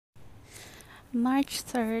March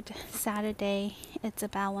 3rd, Saturday. It's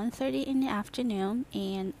about 1:30 in the afternoon,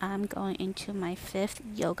 and I'm going into my 5th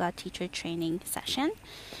yoga teacher training session.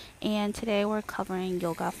 And today we're covering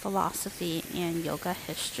yoga philosophy and yoga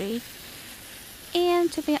history. And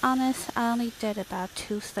to be honest, I only did about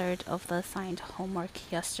 2/3 of the assigned homework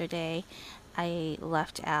yesterday. I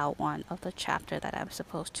left out one of the chapter that I'm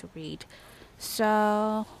supposed to read.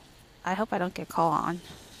 So I hope I don't get called on.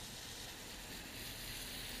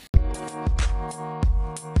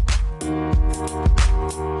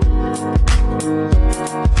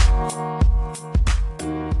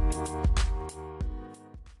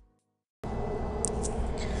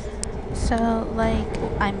 So, like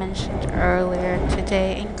I mentioned earlier,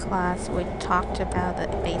 today in class we talked about the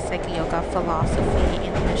basic yoga philosophy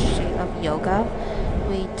and history of yoga.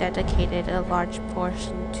 We dedicated a large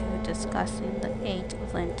portion to discussing the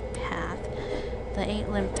eight-limbed path. The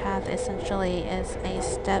eight-limbed path essentially is a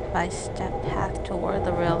step-by-step path toward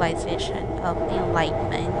the realization of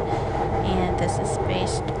enlightenment, and this is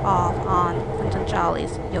based off on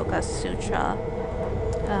Patanjali's Yoga Sutra.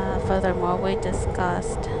 Furthermore, we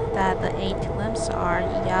discussed that the 8 limbs are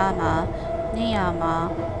yama,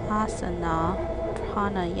 niyama, asana,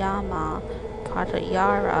 pranayama,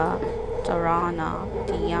 pratyahara, dharana,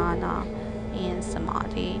 dhyana, and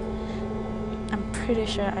samadhi. I'm pretty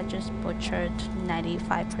sure I just butchered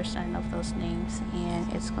 95% of those names,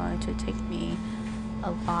 and it's going to take me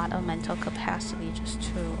a lot of mental capacity just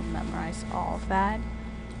to memorize all of that.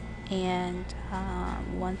 And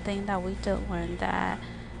one thing that we did learn that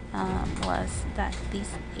was that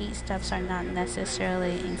these 8 steps are not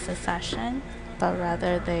necessarily in succession, but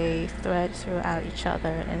rather they thread throughout each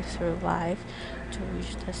other and through life to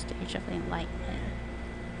reach the stage of enlightenment.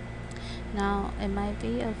 Now, it might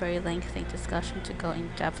be a very lengthy discussion to go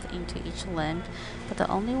in depth into each limb, but the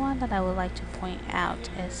only one that I would like to point out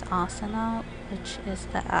is asana, which is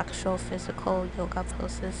the actual physical yoga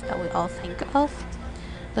poses that we all think of.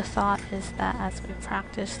 The thought is that as we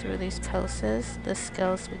practice through these poses, the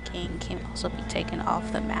skills we gain can also be taken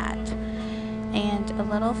off the mat. And a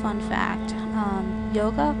little fun fact,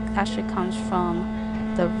 yoga actually comes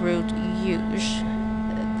from the root yuj,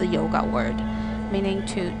 the yoga word, meaning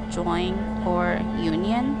to join or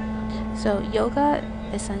union. So yoga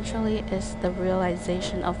essentially is the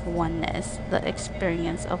realization of oneness, the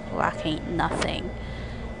experience of lacking nothing.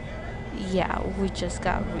 Yeah, we just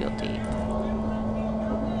got real deep.